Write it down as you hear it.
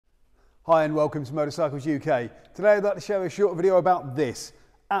Hi and welcome to Motorcycles UK. Today I'd like to share a short video about this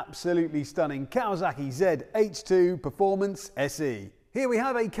absolutely stunning Kawasaki ZH2 Performance SE. Here we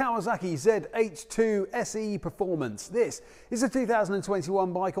have a Kawasaki ZH2 SE Performance. This is a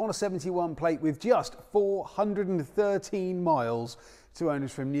 2021 bike on a 71 plate with just 413 miles to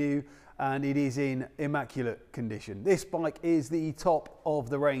owners from new, and it is in immaculate condition. This bike is the top of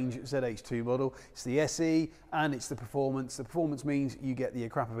the range ZH2 model. It's the SE and it's the Performance. The Performance means you get the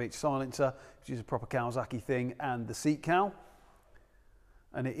Akrapovič silencer, which is a proper Kawasaki thing, and the seat cowl.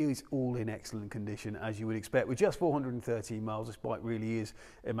 And it is all in excellent condition, as you would expect. With just 413 miles, this bike really is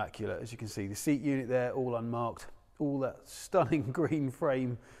immaculate. As you can see, the seat unit there, all unmarked, all that stunning green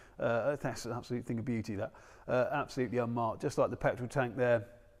frame. That's an absolute thing of beauty, that. Absolutely unmarked, just like the petrol tank there.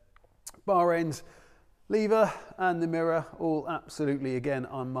 Bar ends, lever and the mirror, all absolutely, again,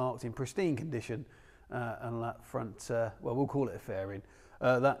 unmarked, in pristine condition. And that front, well, we'll call it a fairing.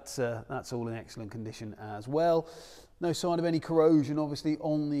 That's all in excellent condition as well. No sign of any corrosion, obviously,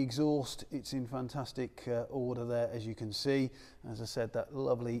 on the exhaust. It's in fantastic order there, as you can see. As I said, that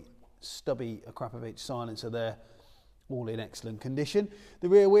lovely stubby Akrapovič silencer there, all in excellent condition. The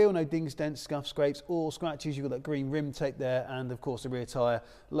rear wheel, no dings, dents, scuffs, scrapes or scratches. You've got that green rim tape there, and of course the rear tyre,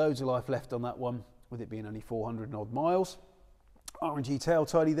 loads of life left on that one, with it being only 400 and odd miles. R&G tail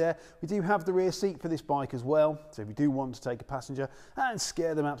tidy there. We do have the rear seat for this bike as well, so if you do want to take a passenger and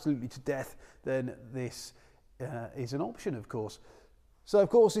scare them absolutely to death, then this is an option, of course. So of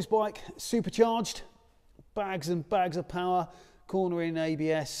course this bike, supercharged, bags and bags of power, cornering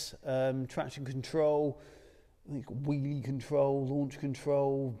ABS, traction control, I think wheelie control, launch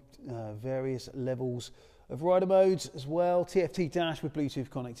control, various levels of rider modes as well. TFT Dash with Bluetooth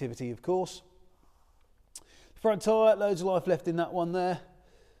connectivity, of course. Front tyre, loads of life left in that one there.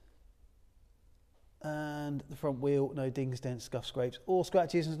 And the front wheel, no dings, dents, scuffs, scrapes or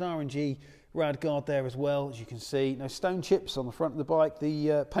scratches. There's an R&G rad guard there as well, as you can see. No stone chips on the front of the bike.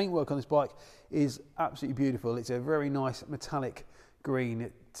 The paintwork on this bike is absolutely beautiful. It's a very nice metallic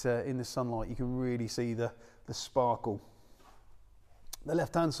green. In the sunlight you can really see the sparkle. The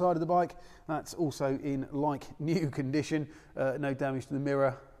left hand side of the bike, that's also in like new condition. No damage to the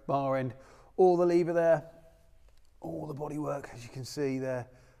mirror, bar end or the lever there. All the bodywork, as you can see there,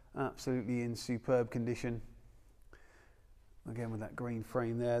 absolutely in superb condition. Again with that green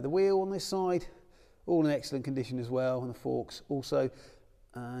frame there. The wheel on this side, all in excellent condition as well, and the forks also.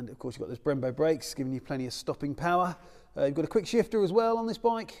 And of course you've got those Brembo brakes, giving you plenty of stopping power. You've got a Quickshifter as well on this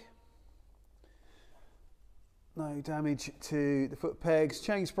bike. No damage to the foot pegs.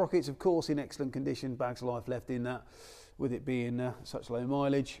 Chain sprockets, of course, in excellent condition. Bags of life left in that, with it being such low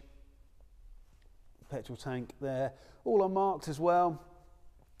mileage. Petrol tank there, all unmarked as well.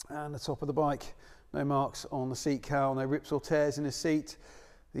 And the top of the bike, no marks on the seat cowl, no rips or tears in the seat.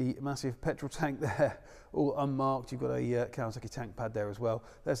 The massive petrol tank there, all unmarked. You've got a Kawasaki tank pad there as well.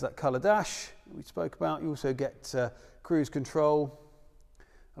 There's that colour dash we spoke about. You also get cruise control,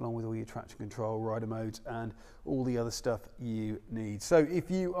 along with all your traction control, rider modes and all the other stuff you need. So if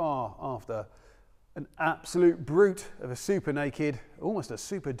you are after an absolute brute of a super naked, almost a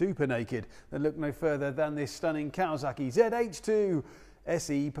super duper naked, then look no further than this stunning Kawasaki ZH2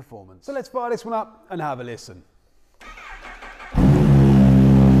 SE Performance. So let's fire this one up and have a listen.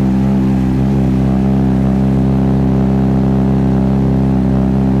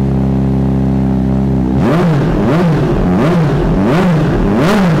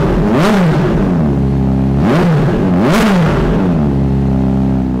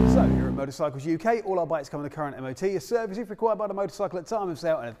 Motorcycles UK, all our bikes come with a current MOT, a service if required by the motorcycle at time of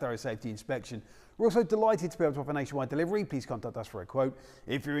sale, and a thorough safety inspection. We're also delighted to be able to offer nationwide delivery. Please contact us for a quote.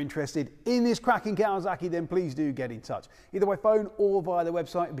 If you're interested in this cracking Kawasaki, then please do get in touch. Either by phone or via the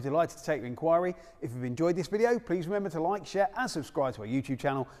website, we'd be delighted to take your inquiry. If you've enjoyed this video, please remember to like, share and subscribe to our YouTube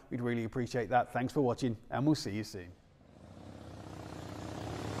channel. We'd really appreciate that. Thanks for watching and we'll see you soon.